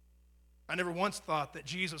 I never once thought that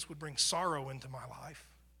Jesus would bring sorrow into my life.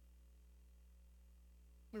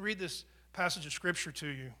 Let me read this passage of Scripture to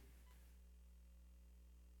you.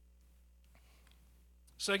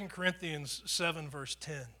 2 Corinthians 7, verse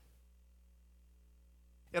 10.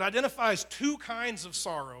 It identifies two kinds of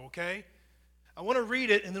sorrow, okay? I want to read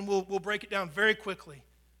it, and then we'll break it down very quickly.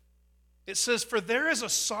 It says, "For there is a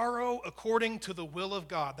sorrow according to the will of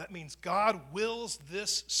God." That means God wills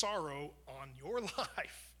this sorrow on your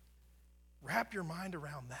life. Wrap your mind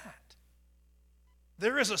around that.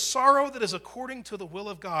 There is a sorrow that is according to the will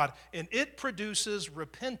of God, and it produces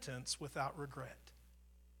repentance without regret.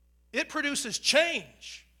 It produces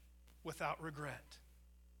change without regret.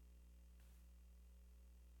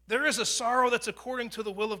 There is a sorrow that's according to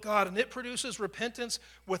the will of God, and it produces repentance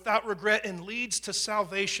without regret and leads to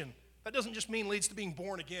salvation. That doesn't just mean leads to being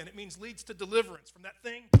born again. It means leads to deliverance from that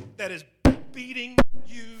thing that is beating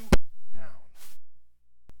you down.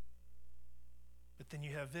 But then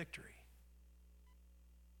you have victory.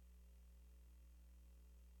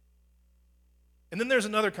 And then there's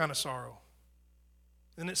another kind of sorrow.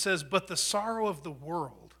 And it says, "But the sorrow of the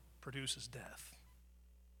world produces death."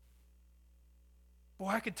 Boy,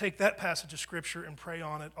 I could take that passage of Scripture and pray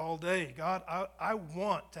on it all day. God, I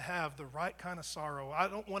want to have the right kind of sorrow. I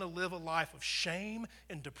don't want to live a life of shame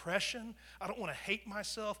and depression. I don't want to hate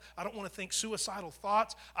myself. I don't want to think suicidal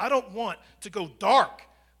thoughts. I don't want to go dark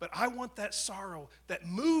but I want that sorrow that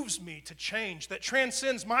moves me to change, that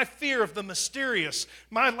transcends my fear of the mysterious,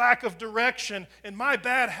 my lack of direction, and my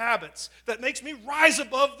bad habits, that makes me rise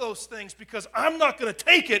above those things because I'm not going to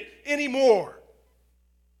take it anymore.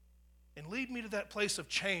 And lead me to that place of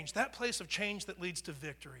change that leads to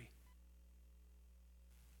victory.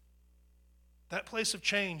 That place of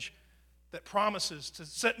change that promises to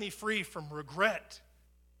set me free from regret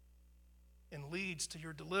and leads to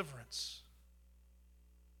your deliverance.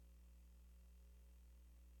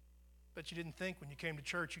 Bet you didn't think when you came to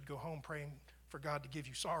church you'd go home praying for God to give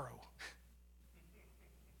you sorrow.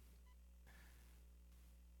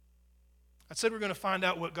 I said we're going to find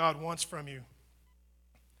out what God wants from you.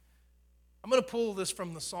 I'm going to pull this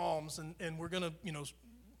from the Psalms, and we're going to,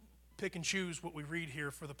 pick and choose what we read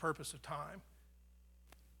here for the purpose of time.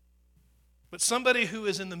 But somebody who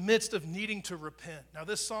is in the midst of needing to repent. Now,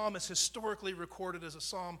 this psalm is historically recorded as a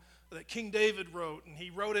psalm that King David wrote, and he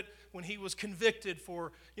wrote it when he was convicted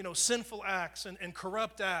for, sinful acts and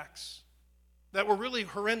corrupt acts that were really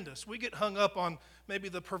horrendous. We get hung up on maybe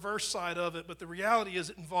the perverse side of it, but the reality is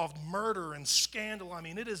it involved murder and scandal. I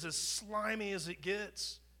mean, it is as slimy as it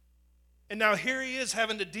gets. And now here he is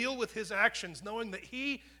having to deal with his actions, knowing that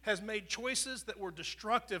he has made choices that were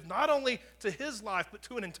destructive, not only to his life, but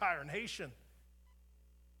to an entire nation.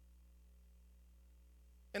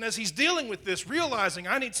 And as he's dealing with this, realizing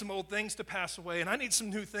I need some old things to pass away and I need some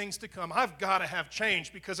new things to come, I've got to have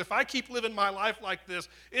change, because if I keep living my life like this,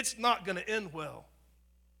 it's not going to end well.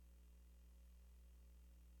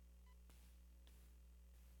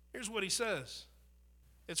 Here's what he says.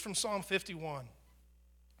 It's from Psalm 51.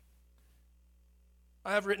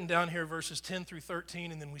 I have written down here verses 10 through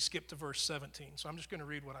 13, and then we skip to verse 17. So I'm just going to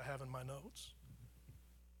read what I have in my notes.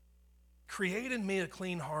 Create in me a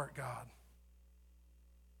clean heart, God,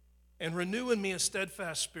 and renew in me a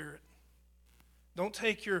steadfast spirit. Don't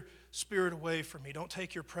take your spirit away from me. Don't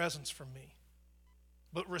take your presence from me.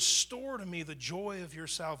 But restore to me the joy of your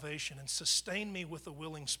salvation and sustain me with a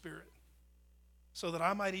willing spirit, so that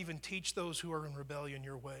I might even teach those who are in rebellion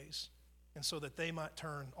your ways, and so that they might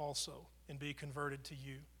turn also and be converted to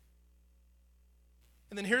you.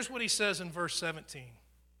 And then here's what he says in verse 17.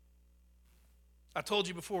 I told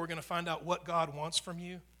you before we're going to find out what God wants from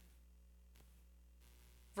you.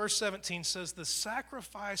 Verse 17 says, the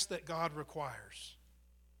sacrifice that God requires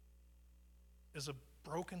is a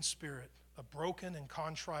broken spirit, a broken and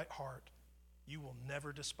contrite heart you will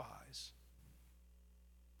never despise.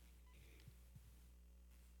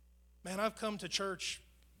 Man, I've come to church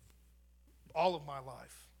all of my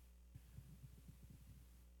life.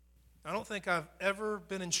 I don't think I've ever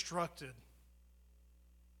been instructed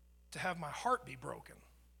to have my heart be broken.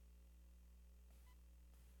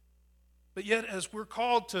 But yet, as we're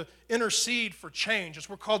called to intercede for change, as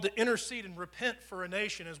we're called to intercede and repent for a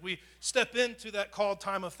nation, as we step into that called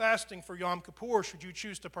time of fasting for Yom Kippur, should you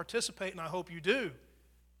choose to participate, and I hope you do,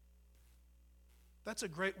 that's a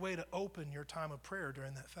great way to open your time of prayer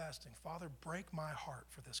during that fasting. Father, break my heart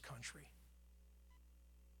for this country.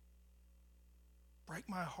 Break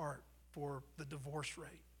my heart for the divorce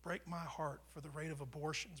rate. Break my heart for the rate of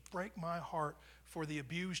abortions. Break my heart for the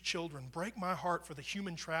abused children. Break my heart for the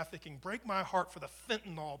human trafficking. Break my heart for the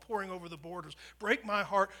fentanyl pouring over the borders. Break my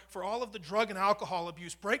heart for all of the drug and alcohol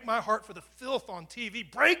abuse. Break my heart for the filth on TV.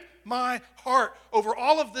 Break my heart over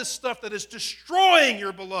all of this stuff that is destroying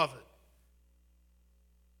your beloved.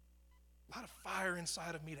 A lot of fire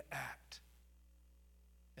inside of me to act.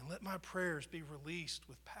 And let my prayers be released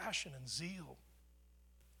with passion and zeal.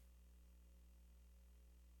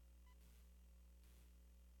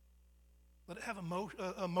 Let it have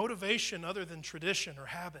a motivation other than tradition or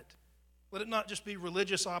habit. Let it not just be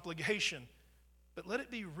religious obligation, but let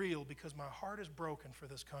it be real, because my heart is broken for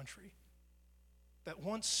this country that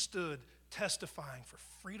once stood testifying for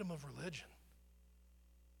freedom of religion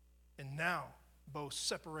and now boasts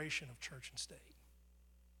separation of church and state.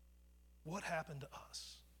 What happened to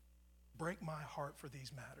us? Break my heart for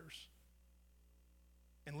these matters.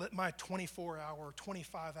 And let my 24-hour,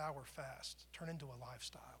 25-hour fast turn into a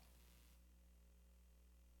lifestyle.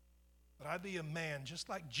 But I be a man just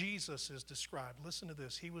like Jesus is described. Listen to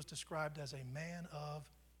this. He was described as a man of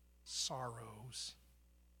sorrows.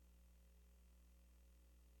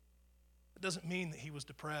 It doesn't mean that he was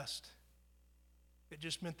depressed. It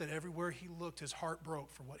just meant that everywhere he looked, his heart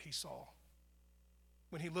broke for what he saw.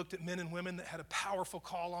 When he looked at men and women that had a powerful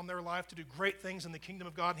call on their life to do great things in the kingdom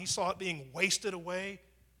of God, and he saw it being wasted away,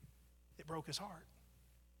 it broke his heart.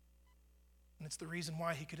 And it's the reason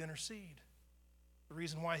why he could intercede. The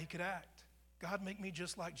reason why he could act. God, make me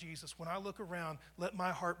just like Jesus. When I look around, let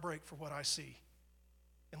my heart break for what I see.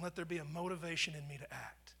 and let there be a motivation in me to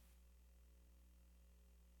act.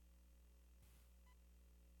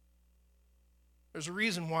 There's a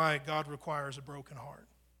reason why God requires a broken heart.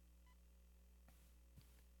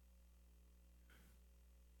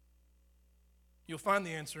 You'll find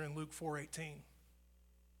the answer in Luke 4:18.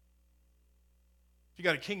 If you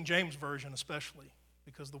got a King James version especially,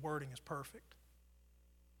 because the wording is perfect.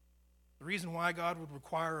 The reason why God would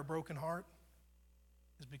require a broken heart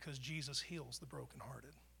is because Jesus heals the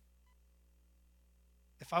brokenhearted.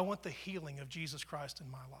 If I want the healing of Jesus Christ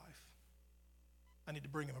in my life, I need to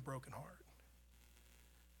bring him a broken heart.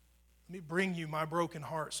 Let me bring you my broken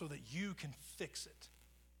heart so that you can fix it,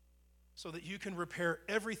 so that you can repair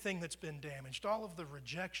everything that's been damaged, all of the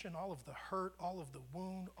rejection, all of the hurt, all of the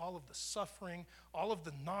wound, all of the suffering, all of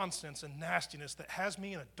the nonsense and nastiness that has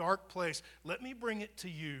me in a dark place. Let me bring it to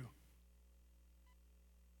you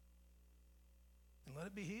and let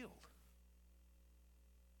it be healed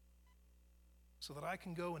so that I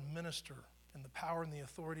can go and minister in the power and the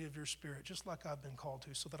authority of your Spirit, just like I've been called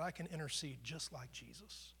to, so that I can intercede just like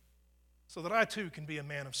Jesus, so that I too can be a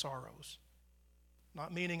man of sorrows.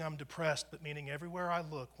 Not meaning I'm depressed, but meaning everywhere I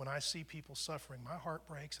look, when I see people suffering, my heart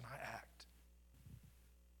breaks and I act.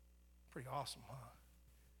 Pretty awesome, huh?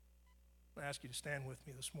 I'm going to ask you to stand with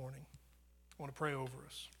me this morning. I want to pray over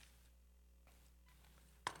us.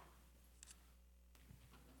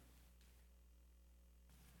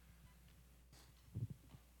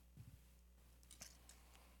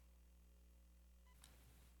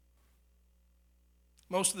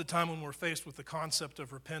 Most of the time when we're faced with the concept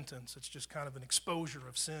of repentance, it's just kind of an exposure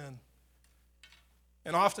of sin.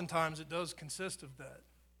 And oftentimes it does consist of that.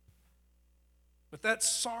 But that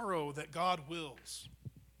sorrow that God wills,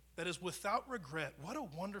 that is without regret, what a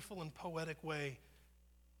wonderful and poetic way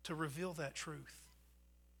to reveal that truth.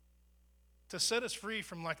 To set us free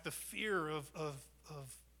from like the fear of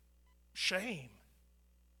shame,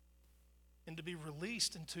 and to be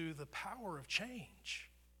released into the power of change.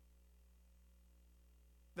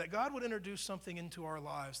 That God would introduce something into our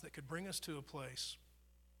lives that could bring us to a place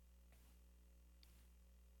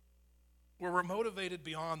where we're motivated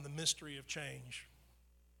beyond the mystery of change.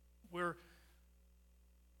 We're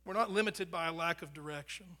not limited by a lack of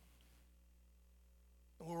direction.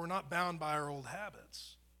 Where we're not bound by our old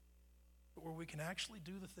habits, but where we can actually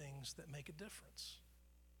do the things that make a difference.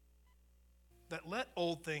 That let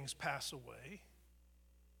old things pass away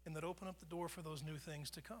and that open up the door for those new things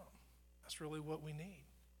to come. That's really what we need.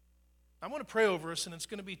 I want to pray over us, and it's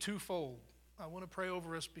going to be twofold. I want to pray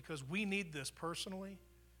over us because we need this personally,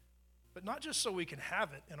 but not just so we can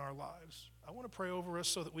have it in our lives. I want to pray over us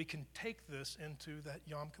so that we can take this into that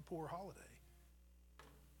Yom Kippur holiday,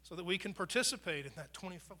 so that we can participate in that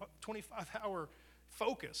 25-hour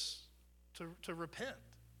focus to repent.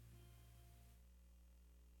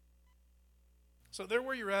 So there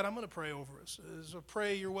where you're at, I'm going to pray over us. As I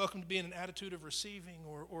pray, you're welcome to be in an attitude of receiving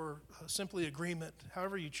or simply agreement,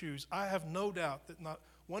 however you choose. I have no doubt that not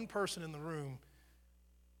one person in the room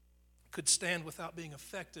could stand without being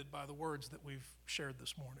affected by the words that we've shared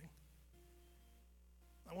this morning.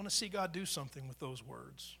 I want to see God do something with those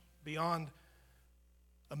words beyond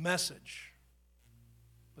a message,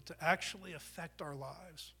 but to actually affect our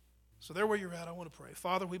lives. So there where you're at, I want to pray.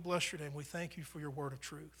 Father, we bless your name. We thank you for your word of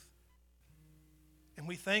truth. And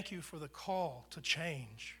we thank you for the call to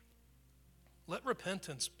change. Let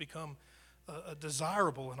repentance become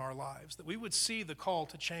desirable in our lives, that we would see the call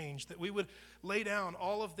to change, that we would lay down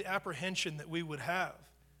all of the apprehension that we would have.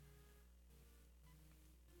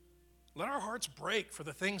 Let our hearts break for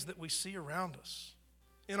the things that we see around us,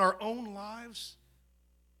 in our own lives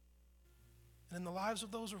and in the lives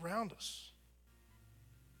of those around us.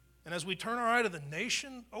 And as we turn our eye to the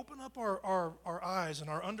nation, open up our eyes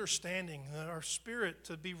and our understanding and our spirit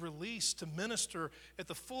to be released, to minister at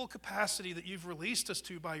the full capacity that you've released us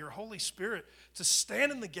to by your Holy Spirit, to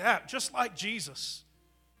stand in the gap just like Jesus.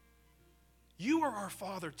 You are our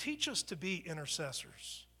Father. Teach us to be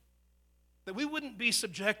intercessors. That we wouldn't be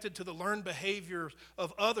subjected to the learned behavior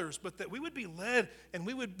of others, but that we would be led and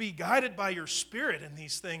we would be guided by your Spirit in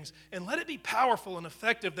these things. And let it be powerful and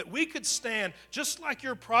effective, that we could stand just like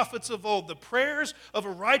your prophets of old, the prayers of a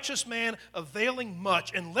righteous man availing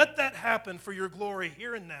much. And let that happen for your glory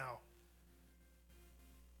here and now.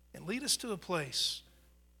 And lead us to a place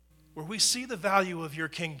where we see the value of your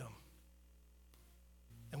kingdom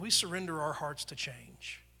and we surrender our hearts to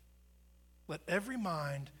change. Let every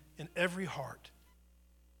mind in every heart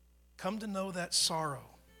come to know that sorrow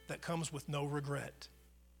that comes with no regret.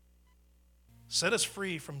 Set us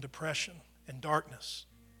free from depression and darkness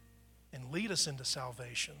and lead us into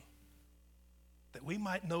salvation, that we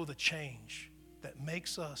might know the change that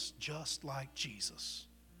makes us just like Jesus.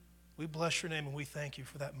 We bless your name and we thank you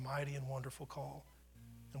for that mighty and wonderful call.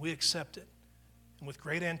 And we accept it. And with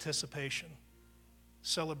great anticipation,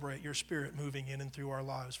 celebrate your Spirit moving in and through our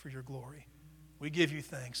lives for your glory. We give you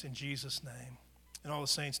thanks in Jesus' name. And all the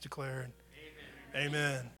saints declare,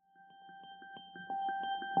 Amen.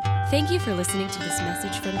 Thank you for listening to this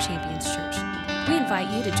message from Champions Church. We invite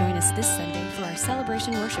you to join us this Sunday for our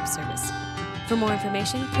celebration worship service. For more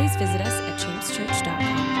information, please visit us at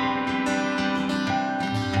championschurch.com.